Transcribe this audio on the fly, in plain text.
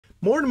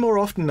More and more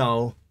often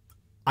now,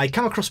 I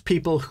come across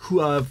people who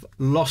have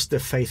lost their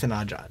faith in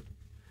Agile.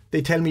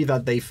 They tell me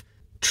that they've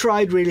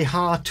tried really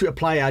hard to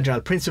apply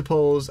Agile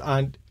principles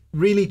and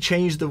really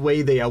change the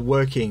way they are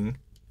working,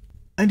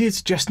 and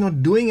it's just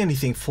not doing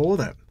anything for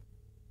them.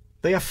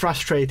 They are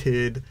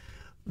frustrated,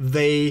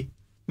 they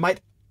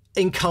might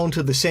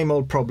encounter the same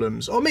old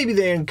problems, or maybe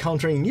they're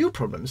encountering new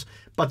problems,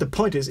 but the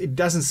point is it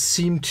doesn't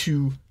seem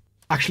to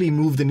actually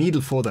move the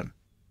needle for them.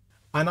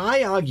 And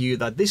I argue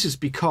that this is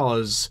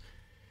because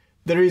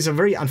there is a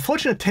very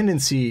unfortunate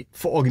tendency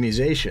for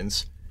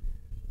organizations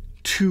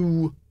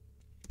to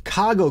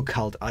cargo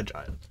cult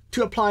Agile,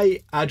 to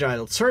apply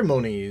Agile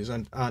ceremonies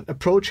and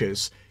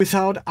approaches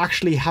without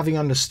actually having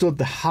understood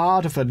the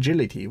heart of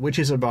agility, which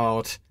is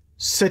about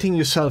setting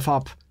yourself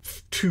up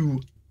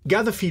to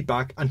gather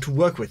feedback and to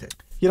work with it.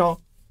 You know,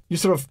 you're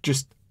sort of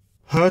just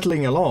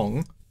hurtling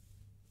along,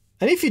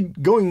 and if you're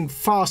going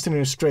fast in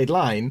a straight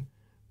line,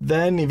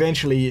 then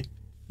eventually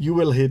you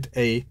will hit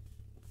a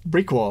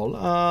brick wall,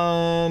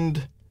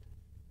 and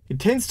it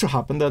tends to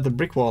happen that the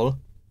brick wall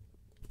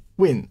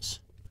wins.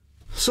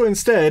 So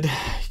instead,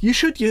 you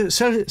should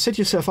set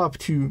yourself up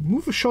to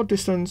move a short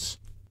distance,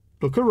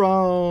 look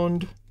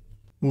around,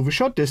 move a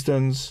short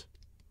distance,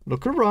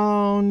 look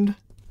around.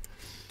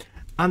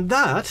 And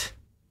that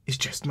is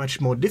just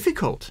much more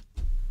difficult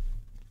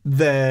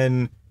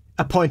than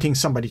appointing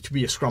somebody to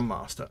be a Scrum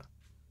Master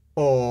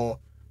or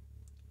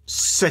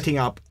setting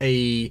up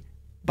a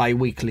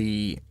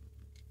bi-weekly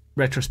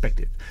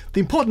retrospective.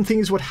 The important thing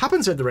is what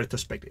happens at the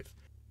retrospective.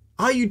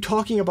 Are you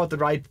talking about the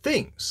right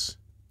things?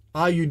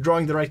 Are you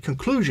drawing the right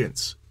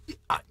conclusions?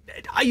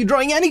 Are you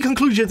drawing any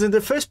conclusions in the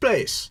first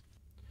place?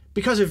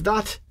 Because if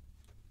that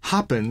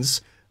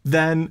happens,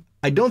 then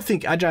I don't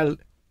think Agile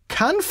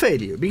can fail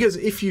you. Because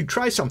if you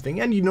try something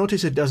and you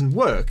notice it doesn't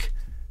work,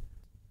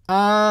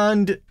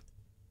 and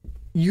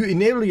you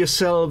enable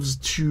yourselves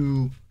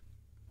to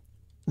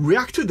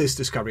react to this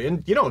discovery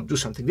and, you know, do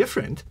something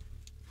different,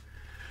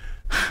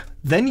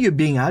 then you're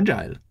being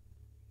Agile,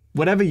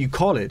 whatever you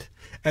call it,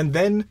 and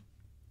then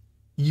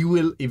you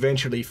will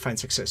eventually find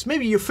success.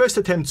 Maybe your first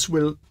attempts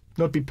will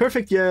not be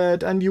perfect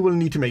yet, and you will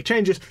need to make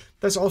changes.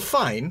 That's all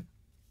fine.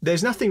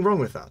 There's nothing wrong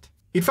with that.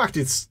 In fact,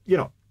 it's, you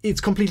know,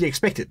 it's completely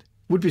expected.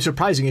 Would be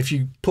surprising if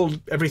you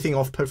pulled everything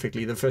off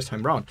perfectly the first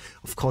time round.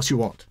 Of course you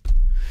won't.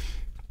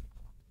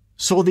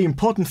 So the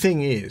important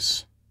thing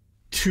is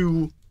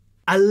to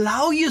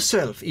allow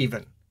yourself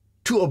even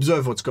to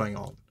observe what's going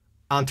on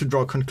and to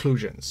draw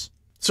conclusions.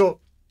 So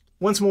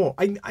once more,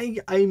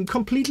 I'm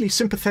completely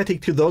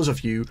sympathetic to those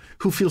of you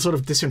who feel sort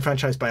of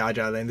disenfranchised by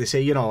Agile and they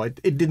say, you know,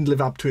 it didn't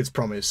live up to its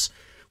promise.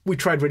 We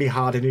tried really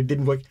hard and it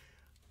didn't work.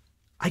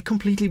 I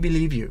completely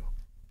believe you.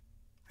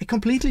 I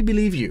completely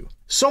believe you.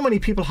 So many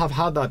people have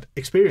had that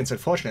experience,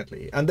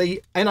 unfortunately, and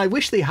I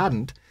wish they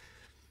hadn't.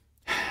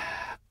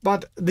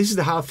 But this is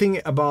the hard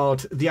thing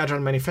about the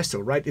Agile Manifesto,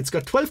 right? It's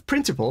got 12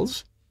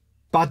 principles,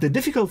 but the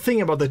difficult thing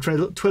about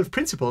the 12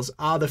 principles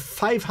are the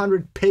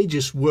 500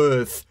 pages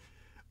worth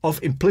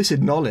of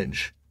implicit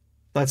knowledge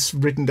that's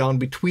written down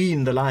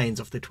between the lines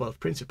of the 12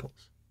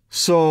 principles.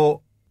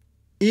 So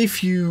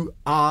if you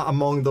are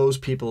among those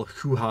people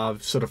who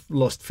have sort of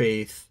lost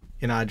faith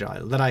in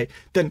Agile,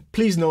 then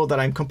please know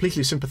that I'm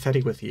completely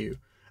sympathetic with you,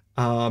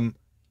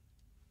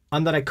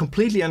 and that I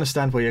completely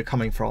understand where you're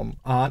coming from.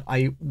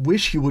 I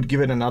wish you would give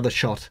it another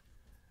shot.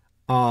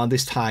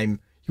 This time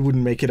you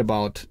wouldn't make it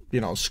about, you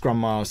know, Scrum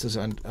Masters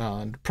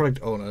and product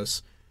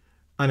owners,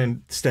 and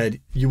instead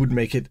you would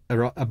make it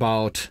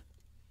about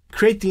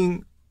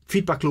creating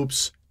feedback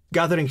loops,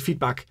 gathering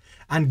feedback,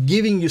 and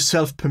giving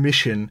yourself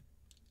permission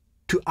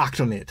to act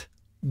on it,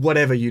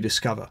 whatever you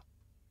discover.